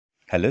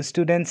Hello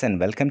students and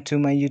welcome to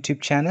my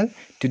YouTube channel.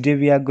 Today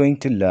we are going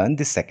to learn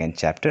the second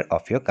chapter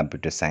of your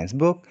computer science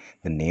book.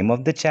 The name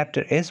of the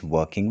chapter is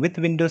Working with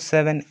Windows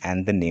 7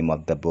 and the name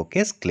of the book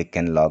is Click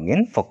and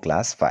Login for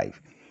Class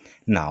 5.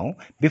 Now,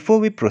 before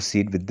we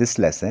proceed with this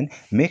lesson,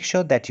 make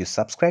sure that you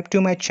subscribe to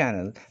my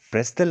channel,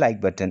 press the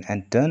like button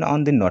and turn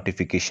on the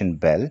notification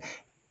bell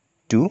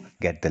to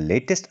get the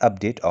latest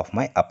update of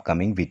my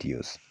upcoming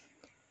videos.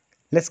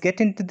 Let's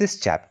get into this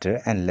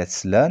chapter and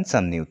let's learn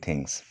some new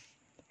things.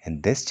 In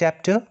this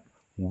chapter,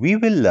 we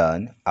will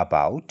learn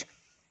about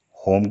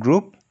Home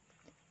Group,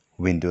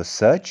 Windows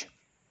Search,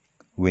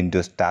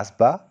 Windows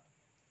Taskbar,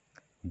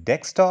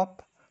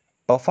 Desktop,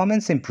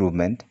 Performance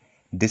Improvement,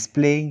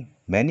 Displaying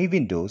many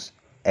windows,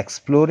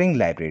 Exploring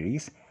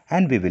libraries,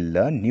 and we will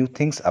learn new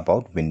things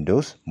about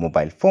Windows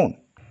mobile phone.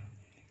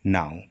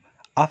 Now,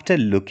 after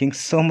looking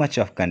so much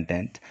of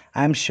content,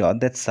 I am sure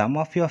that some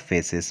of your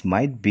faces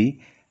might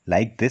be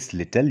like this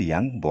little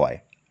young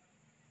boy.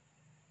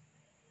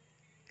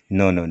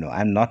 No,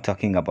 I'm not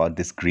talking about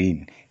this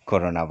green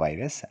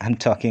coronavirus. I'm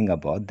talking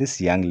about this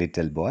young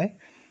little boy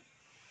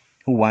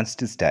who wants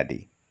to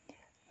study.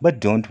 But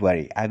don't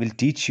worry, I will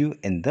teach you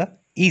in the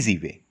easy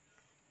way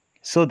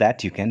so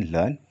that you can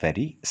learn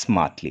very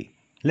smartly.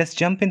 Let's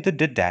jump into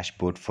the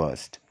dashboard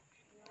first.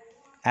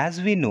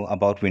 As we know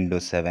about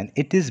Windows 7,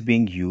 it is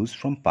being used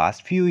from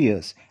past few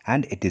years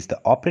and it is the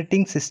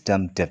operating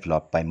system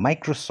developed by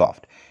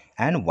Microsoft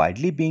and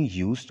widely being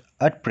used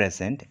at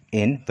present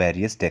in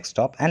various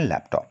desktop and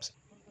laptops.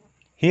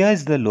 Here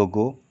is the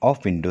logo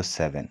of Windows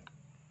 7.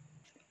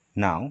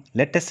 Now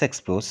let us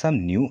explore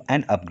some new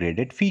and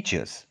upgraded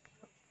features.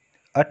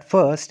 At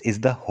first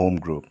is the Home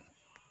Group.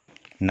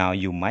 Now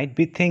you might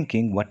be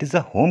thinking, what is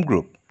a Home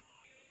Group?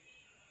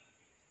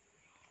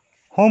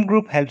 Home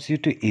Group helps you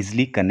to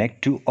easily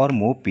connect two or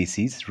more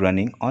PCs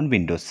running on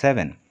Windows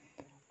 7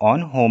 on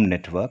home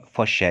network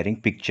for sharing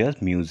pictures,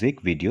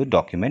 music, video,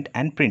 document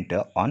and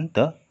printer on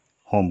the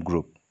Home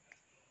Group.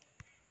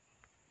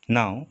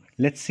 Now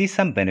let's see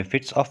some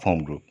benefits of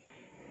Home Group.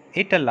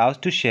 It allows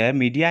to share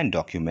media and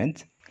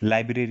documents,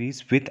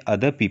 libraries with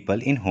other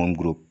people in Home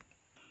Group.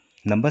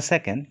 Number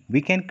 2,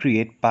 we can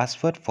create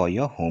password for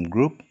your Home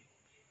Group.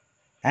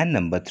 And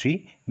number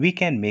 3, we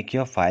can make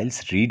your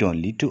files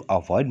read-only to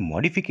avoid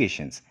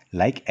modifications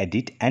like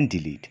edit and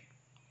delete.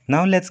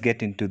 Now let's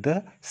get into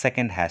the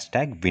second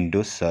hashtag,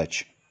 Windows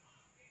Search.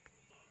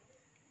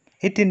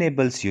 It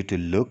enables you to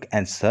look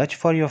and search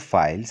for your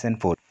files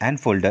and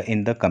folder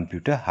in the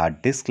computer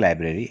hard disk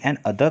library and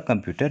other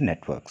computer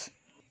networks.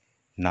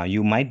 Now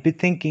you might be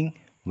thinking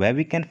where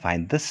we can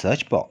find the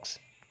search box.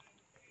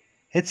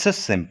 It's so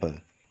simple.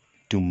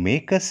 To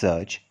make a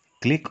search,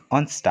 click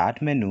on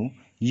Start menu.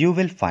 You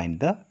will find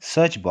the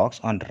search box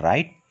on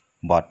right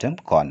bottom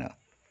corner.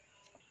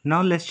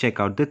 Now let's check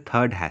out the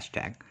third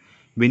hashtag,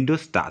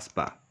 Windows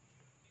Taskbar.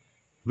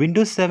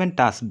 Windows 7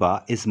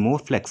 Taskbar is more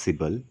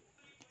flexible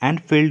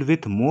and filled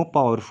with more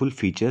powerful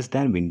features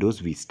than Windows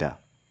Vista.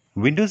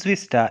 Windows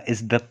Vista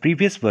is the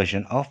previous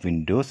version of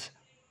Windows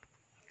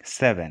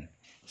 7.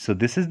 So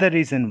this is the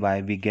reason why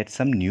we get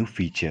some new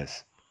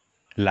features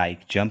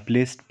like jump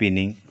list,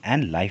 pinning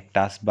and live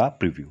taskbar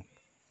preview.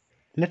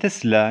 Let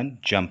us learn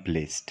jump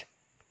list.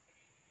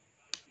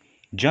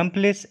 Jump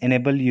lists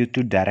enable you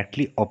to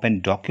directly open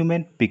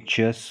document,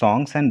 pictures,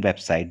 songs and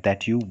websites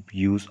that you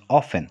use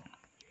often.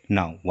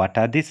 Now, what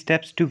are the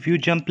steps to view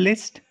jump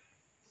list?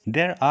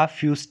 There are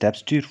few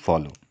steps to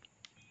follow.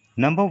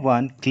 Number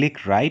 1,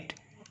 click right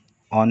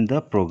on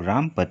the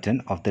program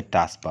button of the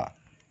taskbar.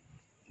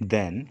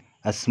 Then,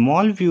 a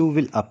small view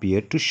will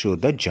appear to show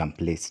the jump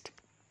list.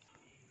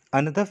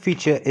 Another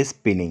feature is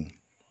pinning.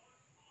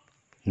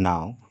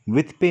 Now,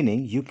 with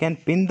pinning, you can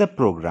pin the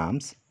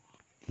programs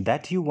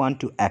that you want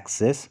to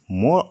access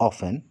more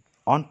often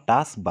on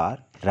taskbar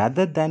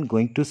rather than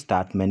going to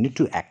start menu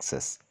to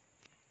access.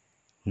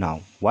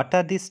 Now, what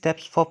are the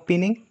steps for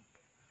pinning?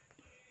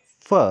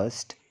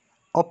 First,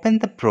 open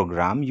the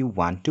program you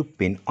want to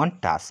pin on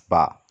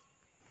taskbar.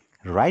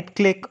 Right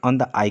click on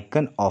the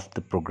icon of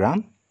the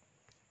program.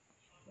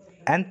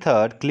 And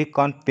third, click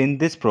on Pin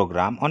this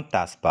program on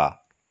taskbar.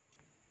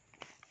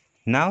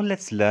 Now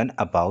let's learn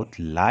about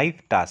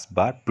live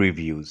taskbar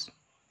previews.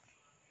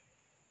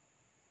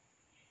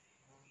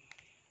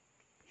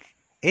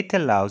 It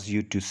allows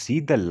you to see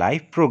the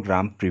live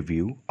program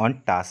preview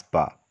on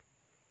taskbar.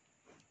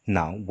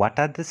 Now what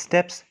are the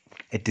steps?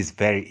 It is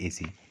very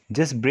easy.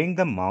 Just bring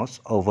the mouse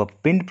over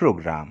pinned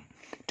program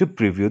to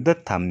preview the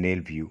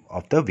thumbnail view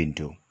of the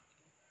window.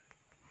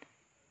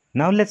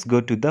 Now let's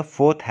go to the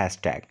fourth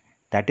hashtag,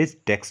 that is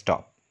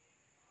desktop.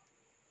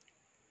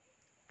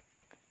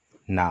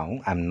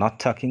 Now I'm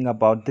not talking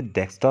about the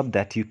desktop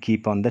that you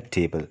keep on the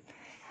table.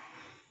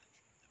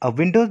 A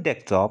Windows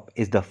desktop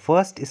is the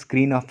first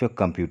screen of your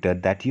computer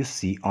that you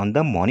see on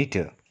the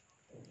monitor.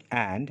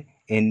 And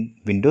in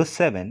Windows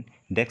 7,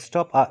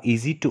 desktops are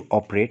easy to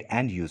operate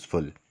and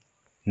useful.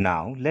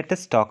 Now let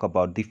us talk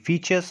about the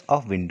features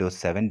of Windows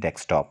 7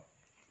 desktop.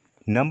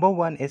 Number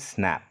 1 is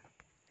Snap.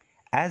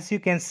 As you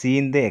can see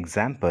in the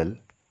example,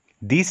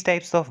 These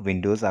types of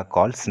windows are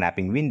called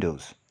snapping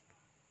windows.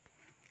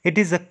 It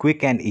is a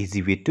quick and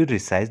easy way to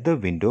resize the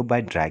window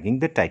by dragging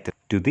the title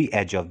to the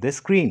edge of the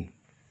screen.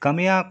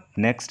 Coming up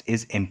next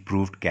is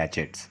improved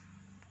gadgets.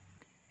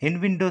 In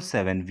Windows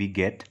 7 we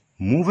get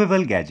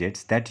movable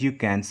gadgets that you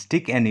can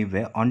stick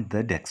anywhere on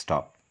the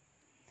desktop.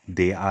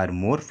 They are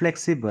more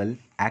flexible,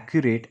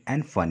 accurate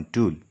and fun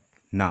tool.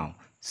 Now,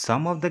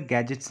 some of the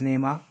gadgets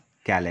name are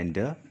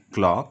calendar,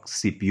 clock,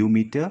 CPU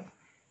meter,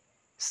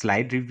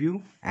 slide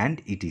review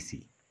and etc.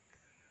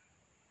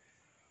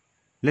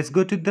 Let's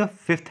go to the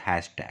fifth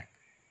hashtag,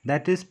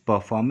 that is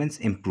performance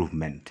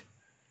improvement.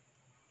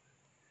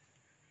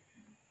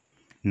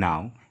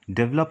 Now,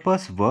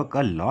 developers work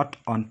a lot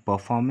on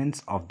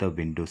performance of the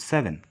Windows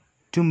 7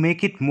 to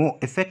make it more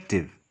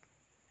effective.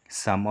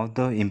 Some of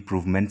the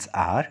improvements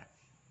are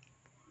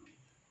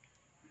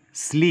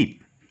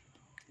sleep.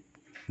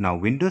 Now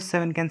Windows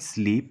 7 can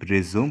sleep,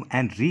 resume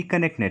and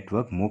reconnect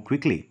network more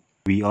quickly.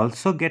 We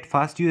also get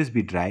fast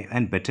USB drive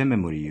and better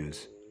memory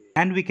use.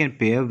 And we can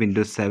pair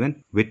Windows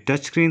 7 with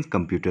touchscreen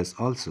computers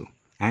also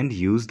and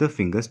use the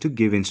fingers to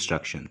give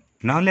instruction.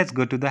 Now let's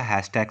go to the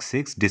hashtag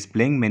 6,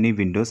 displaying many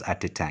windows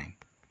at a time.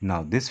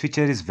 Now this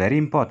feature is very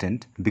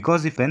important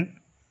because if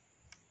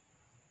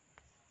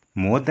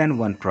more than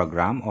one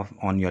program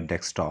on your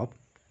desktop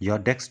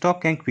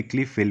can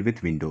quickly fill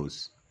with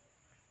windows.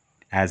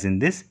 As in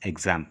this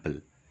example.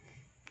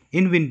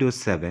 In Windows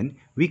 7,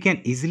 we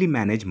can easily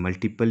manage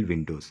multiple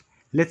windows.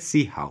 Let's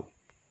see how.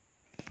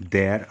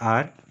 There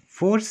are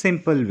 4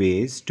 simple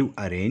ways to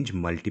arrange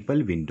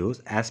multiple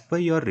windows as per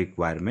your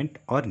requirement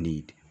or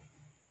need.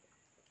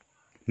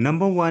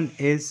 Number 1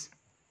 is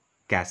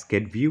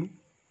cascade view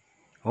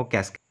or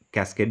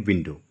cascade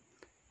window.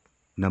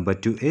 Number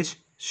 2 is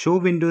show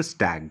windows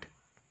tagged.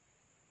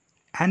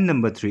 And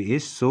number 3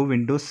 is show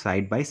windows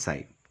side by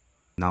side.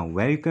 Now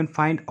where you can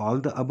find all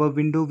the above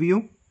window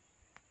view?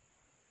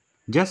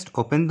 Just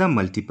open the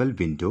multiple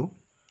window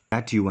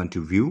that you want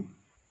to view.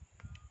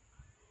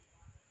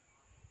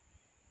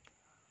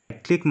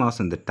 Click mouse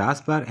on the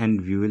taskbar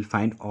and you will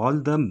find all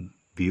the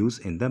views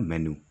in the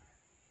menu.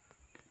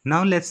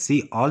 Now let's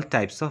see all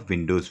types of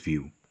windows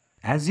view.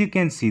 As you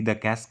can see, the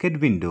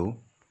cascade window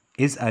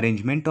is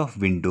arrangement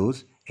of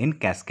windows in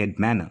cascade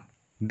manner.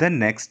 The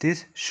next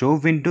is show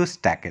windows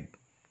stacked,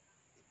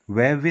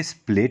 where we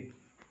split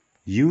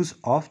use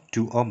of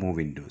 2 or more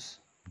windows.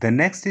 The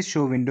next is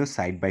show windows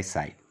side by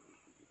side.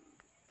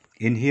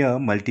 In here,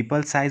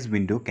 multiple size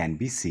window can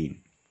be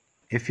seen.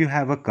 If you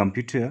have a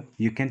computer,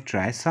 you can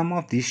try some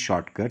of these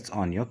shortcuts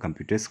on your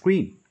computer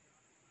screen.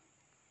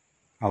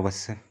 Our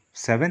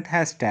 7th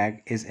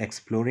hashtag is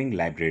exploring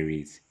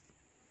libraries.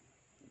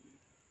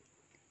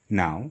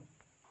 Now,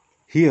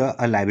 here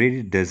a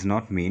library does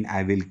not mean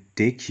I will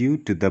take you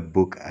to the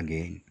book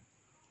again.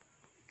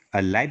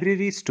 A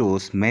library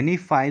stores many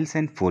files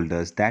and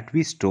folders that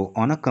we store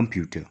on a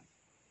computer.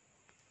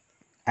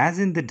 As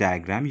in the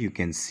diagram, you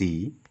can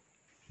see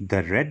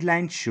the red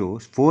line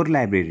shows 4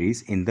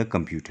 libraries in the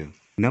computer.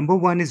 Number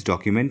 1 is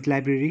document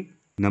library,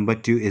 number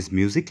 2 is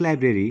music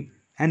library,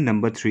 and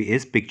number 3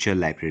 is picture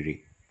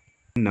library.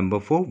 And number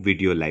 4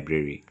 video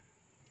library.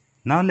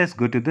 Now let's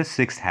go to the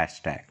 6th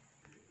hashtag.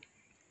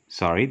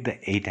 The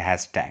 8th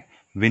hashtag,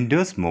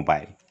 Windows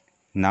Mobile.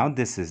 Now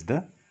this is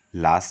the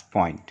last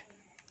point.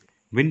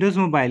 Windows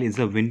Mobile is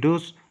a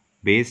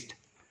Windows-based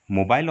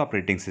mobile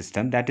operating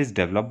system that is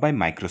developed by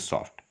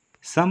Microsoft.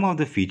 Some of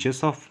the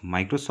features of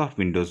Microsoft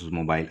Windows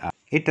Mobile are: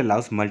 it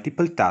allows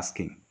multiple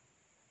tasking.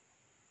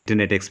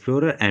 Internet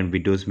Explorer and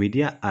Windows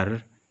Media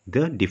are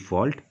the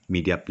default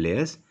media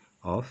players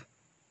of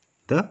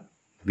the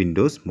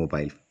Windows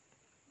Mobile.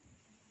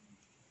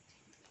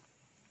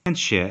 You can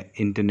share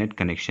internet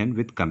connection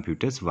with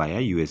computers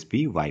via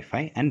USB,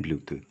 Wi-Fi and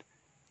Bluetooth.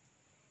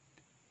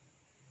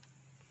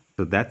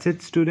 So that's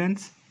it,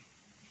 students.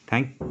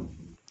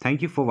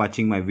 Thank you for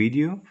watching my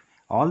video.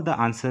 All the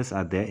answers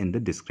are there in the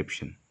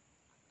description.